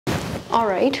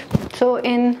Alright, so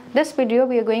in this video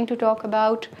we are going to talk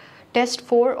about test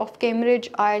 4 of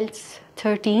Cambridge IELTS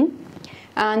 13,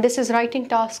 and this is writing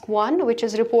task 1, which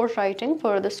is report writing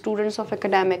for the students of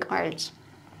academic IELTS.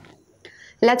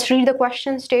 Let's read the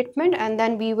question statement and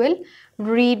then we will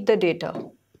read the data.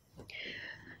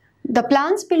 The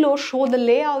plans below show the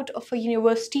layout of a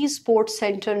university sports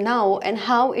center now and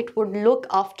how it would look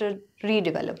after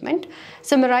redevelopment.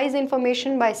 Summarize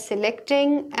information by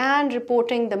selecting and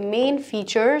reporting the main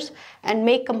features and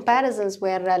make comparisons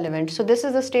where relevant. So this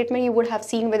is a statement you would have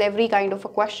seen with every kind of a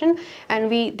question, and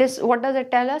what does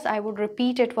it tell us? I would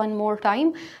repeat it one more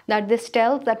time, that this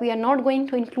tells that we are not going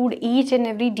to include each and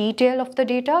every detail of the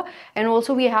data, and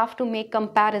also we have to make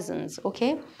comparisons.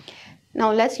 Okay,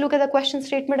 now let's look at the question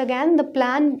statement again. The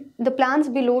plans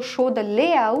below show the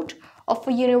layout of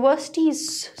a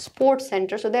university's sports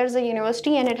center. So there's a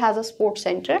university and it has a sports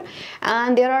center,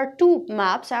 and there are two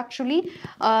maps actually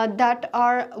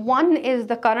one is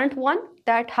the current one,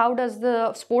 that how does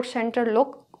the sports center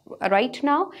look right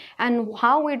now and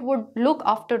how it would look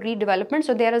after redevelopment.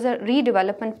 So there is a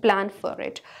redevelopment plan for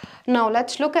it. Now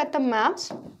let's look at the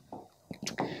maps.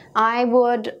 I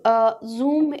would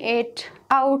zoom it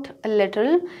out a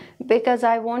little because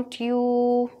I want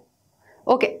you.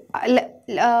 Okay,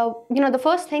 the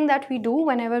first thing that we do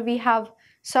whenever we have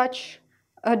such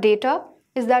data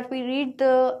is that we read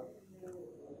the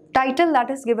title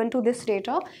that is given to this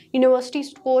data: University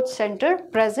Sports Center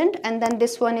present, and then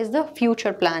this one is the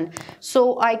future plan.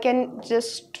 So I can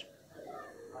just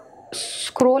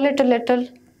scroll it a little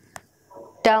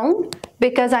down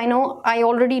because I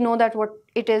already know that what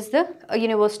it is, the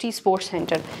University Sports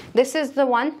Center. This is the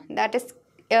one that is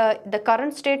the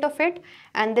current state of it,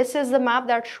 and this is the map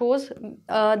that shows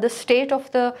the state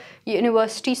of the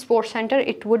University Sports Center.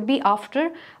 It would be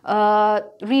after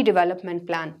redevelopment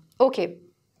plan. Okay,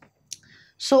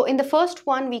 so in the first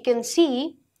one we can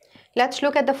see, let's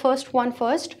look at the first one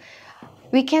first.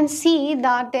 We can see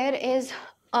that there is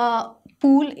a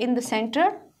pool in the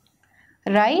center,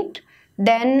 right?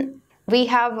 Then we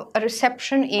have a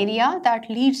reception area that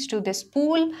leads to this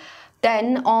pool.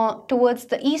 Then towards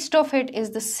the east of it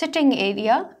is the seating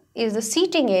area.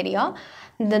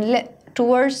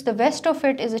 Towards the west of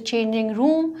it is a changing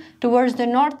room. Towards the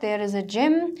north there is a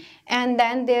gym, and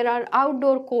then there are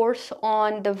outdoor courts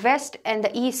on the west and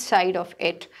the east side of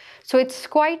it. So it's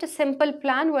quite a simple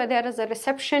plan where there is a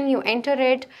reception, you enter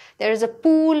it, there is a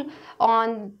pool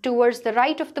towards the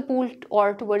right of the pool,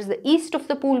 or towards the east of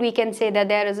the pool we can say that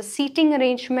there is a seating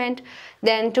arrangement.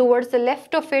 Then towards the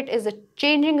left of it is a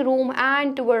changing room,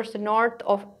 and towards the north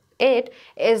of it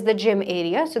is the gym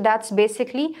area. So that's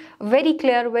basically very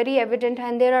clear, very evident,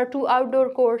 and there are two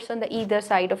outdoor courts on the either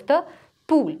side of the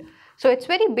pool. So it's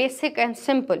very basic and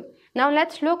simple. Now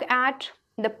let's look at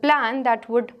the plan that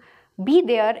would be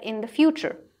there in the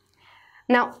future.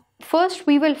 Now first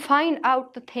we will find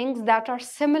out the things that are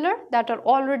similar, that are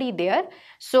already there.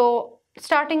 So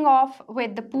starting off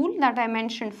with the pool that I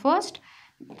mentioned first.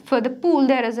 For the pool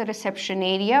there is a reception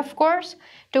area, of course.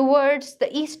 Towards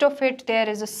the east of it there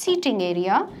is a seating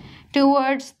area.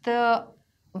 Towards the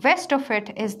west of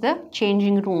it is the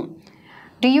changing room.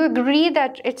 Do you agree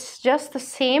that it's just the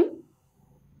same?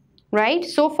 Right?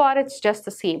 So far it's just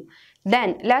the same.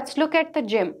 Then let's look at the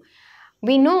gym.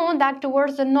 We know that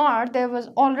towards the north there was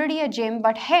already a gym,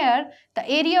 but here the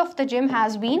area of the gym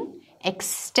has been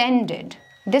extended.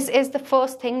 This is the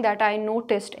first thing that I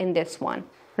noticed in this one,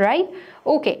 right?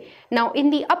 Okay, now in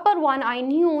the upper one I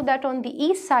knew that on the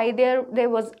east side there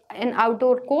was an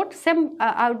outdoor court,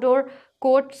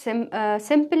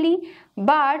 simply,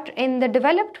 but in the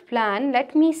developed plan,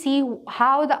 let me see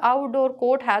how the outdoor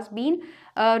court has been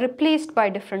replaced by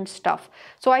different stuff.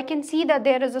 So I can see that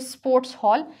there is a sports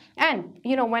hall, and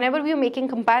whenever we are making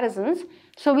comparisons,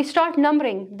 so we start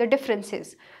numbering the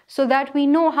differences so that we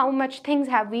know how much things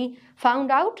have we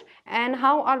found out and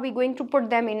how are we going to put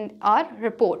them in our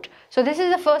report. So this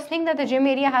is the first thing, that the gym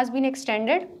area has been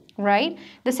extended, right?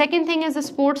 The second thing is the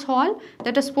sports hall,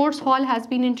 that a sports hall has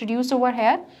been introduced over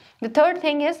here. The third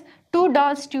thing is two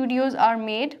dance studios are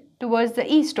made towards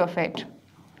the east of it.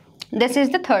 This is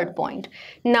the third point.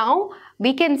 Now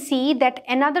we can see that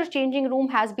another changing room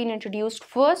has been introduced.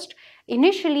 First,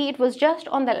 initially it was just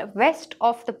on the west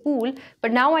of the pool,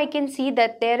 but now I can see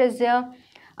that there is a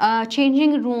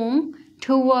changing room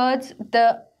towards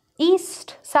the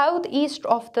southeast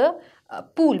of the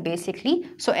pool basically.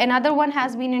 So another one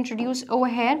has been introduced over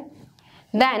here.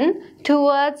 Then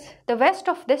towards the west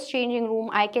of this changing room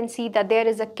I can see that there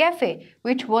is a cafe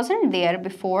which wasn't there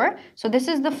before. So this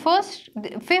is the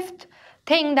fifth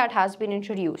thing that has been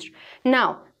introduced.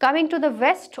 Now Coming to the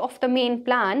west of the main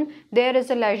plan, there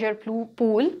is a leisure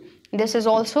pool. This is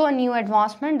also a new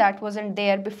advancement that wasn't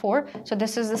there before. So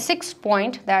this is the 6th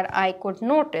point that I could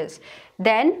notice.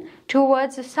 Then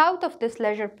towards the south of this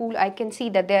leisure pool, I can see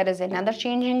that there is another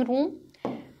changing room,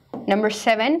 number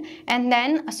 7, and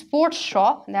then a sports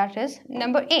shop, that is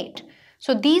number 8.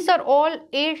 So these are all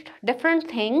 8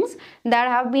 different things that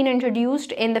have been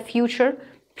introduced in the future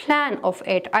plan of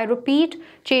it. I repeat,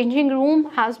 changing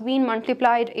room has been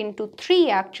multiplied into 3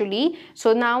 actually.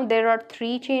 So now there are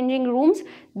 3 changing rooms.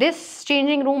 This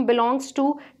changing room belongs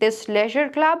to this leisure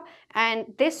club, and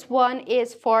this one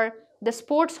is for the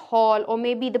sports hall, or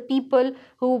maybe the people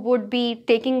who would be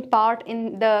taking part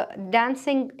in the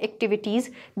dancing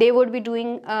activities. They would be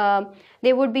doing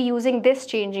they would be using this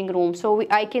changing room. So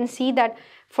I can see that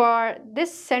for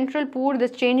this central pool, the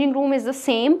changing room is the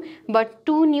same, but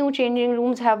 2 new changing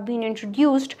rooms have been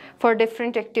introduced for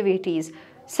different activities.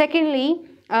 Secondly,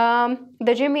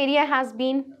 the gym area has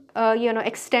been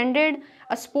extended.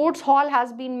 A sports hall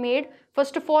has been made.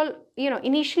 First of all,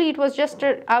 initially it was just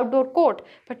an outdoor court,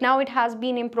 but now it has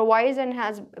been improvised and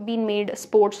has been made a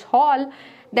sports hall.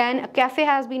 Then a cafe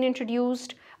has been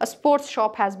introduced. A sports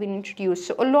shop has been introduced.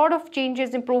 So a lot of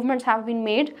changes, improvements have been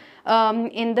made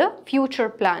in the future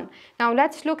plan. Now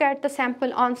let's look at the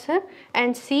sample answer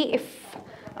and see if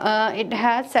it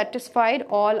has satisfied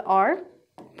all our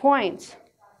points.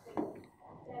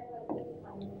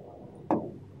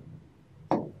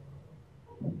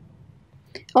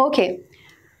 Okay,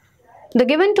 the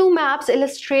given 2 maps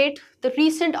illustrate the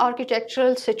recent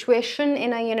architectural situation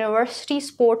in a university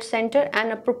sports center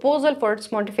and a proposal for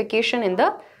its modification in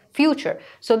the future.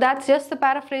 So that's just the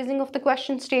paraphrasing of the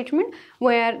question statement,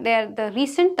 where the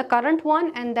recent, the current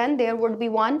one, and then there would be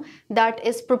one that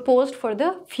is proposed for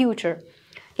the future.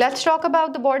 Let's talk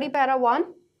about the body para 1.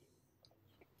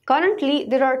 Currently,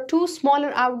 there are 2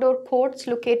 smaller outdoor courts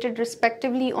located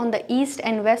respectively on the east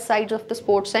and west sides of the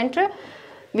sports center.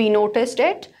 We noticed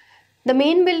it. The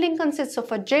main building consists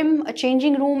of a gym, a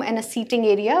changing room, and a seating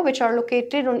area, which are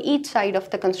located on each side of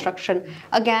the construction.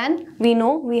 Again, we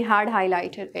know we had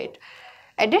highlighted it.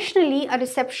 Additionally, a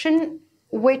reception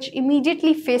which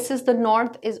immediately faces the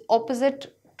north is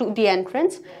opposite to the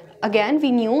entrance. Again,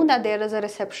 we knew that there is a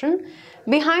reception.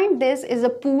 Behind this is a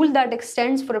pool that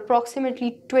extends for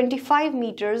approximately 25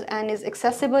 meters and is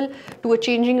accessible to a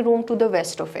changing room to the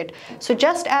west of it. So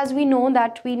just as we know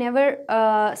that we never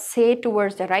say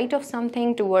towards the right of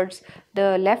something, towards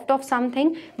the left of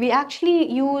something, we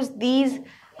actually use these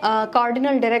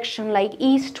cardinal direction like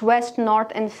east, west,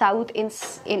 north, and south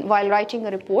in while writing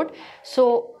a report.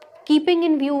 So keeping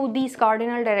in view these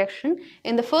cardinal direction,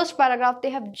 in the first paragraph they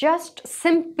have just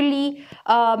simply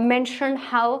mentioned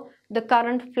how the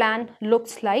current plan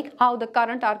looks like, how the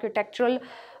current architectural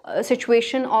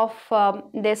situation of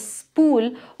this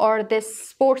pool or this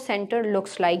sports center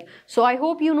looks like. So I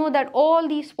hope you know that all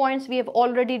these points we have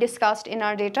already discussed in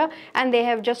our data, and they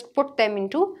have just put them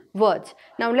into words.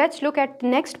 Now let's look at the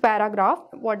next paragraph.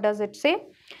 What does it say?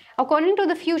 According to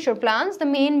the future plans, the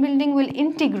main building will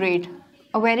integrate,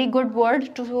 a very good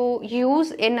word to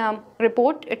use in a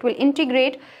report. It will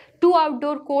integrate 2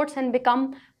 outdoor courts and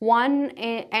become one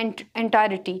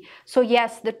entirety. So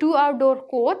yes, the 2 outdoor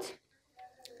courts,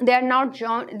 they are now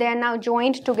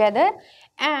joined together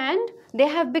and they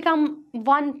have become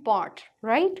one part,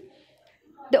 right?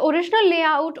 The original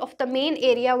layout of the main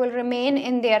area will remain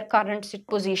in their current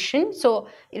position. So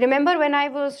remember, when I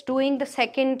was doing the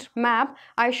second map,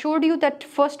 I showed you that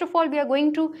first of all we are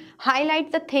going to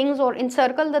highlight the things or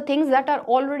encircle the things that are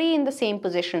already in the same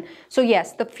position. So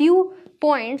yes, the few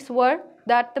points were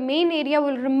that the main area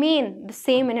will remain the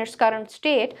same in its current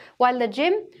state, while the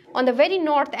gym on the very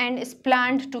north end is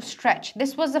planned to stretch.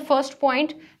 This was the first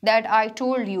point that I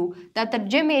told you, that the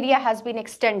gym area has been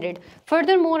extended.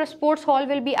 Furthermore, a sports hall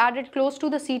will be added close to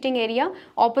the seating area.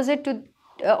 Opposite to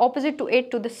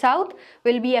it to the south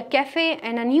will be a cafe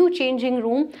and a new changing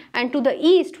room, and to the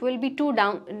east will be 2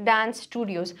 dance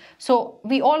studios. So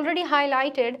we already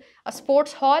highlighted a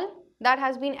sports hall that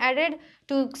has been added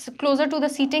to closer to the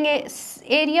seating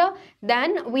area.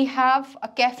 Then we have a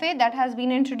cafe that has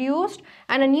been introduced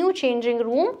and a new changing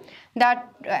room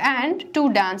and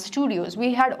 2 dance studios.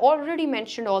 We had already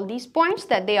mentioned all these points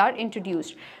that they are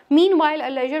introduced. Meanwhile, a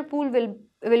leisure pool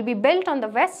will be built on the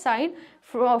west side,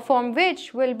 from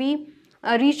which will be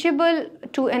reachable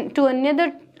to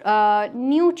another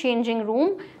new changing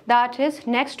room that is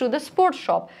next to the sports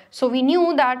shop. So we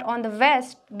knew that on the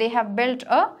west they have built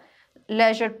a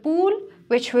leisure pool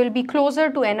which will be closer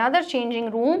to another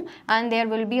changing room, and there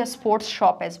will be a sports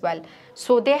shop as well.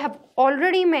 So they have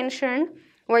already mentioned,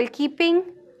 while keeping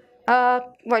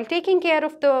while taking care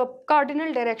of the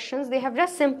cardinal directions, they have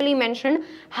just simply mentioned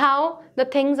how the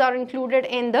things are included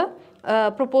in the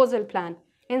proposal plan.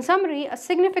 In summary, a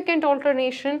significant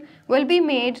alteration will be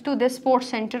made to this sports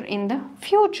center in the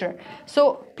future.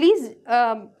 So please,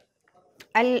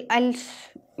 I'll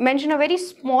mention a very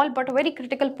small but a very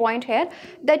critical point here,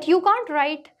 that you can't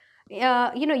write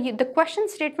the question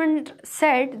statement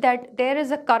said that there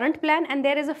is a current plan and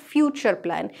there is a future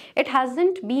plan. It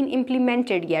hasn't been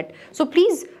implemented yet. So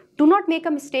please do not make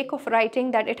a mistake of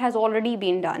writing that it has already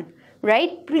been done.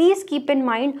 Right? Please keep in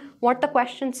mind what the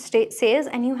question says,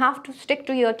 and you have to stick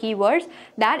to your keywords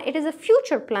that it is a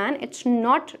future plan, it's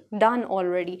not done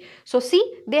already. So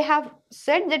see, they have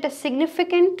said that a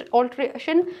significant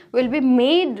alteration will be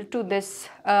made to this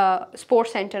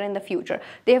sports center in the future.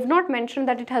 They have not mentioned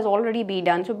that it has already been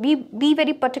done. So be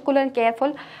very particular and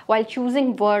careful while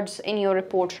choosing words in your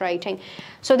report writing.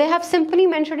 So they have simply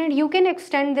mentioned it. You can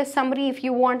extend this summary if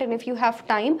you want, and if you have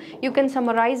time, you can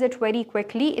summarize it very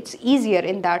quickly. It's easier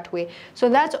in that way. So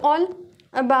that's all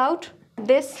about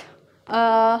this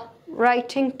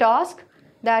writing task,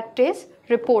 that is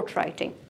report writing.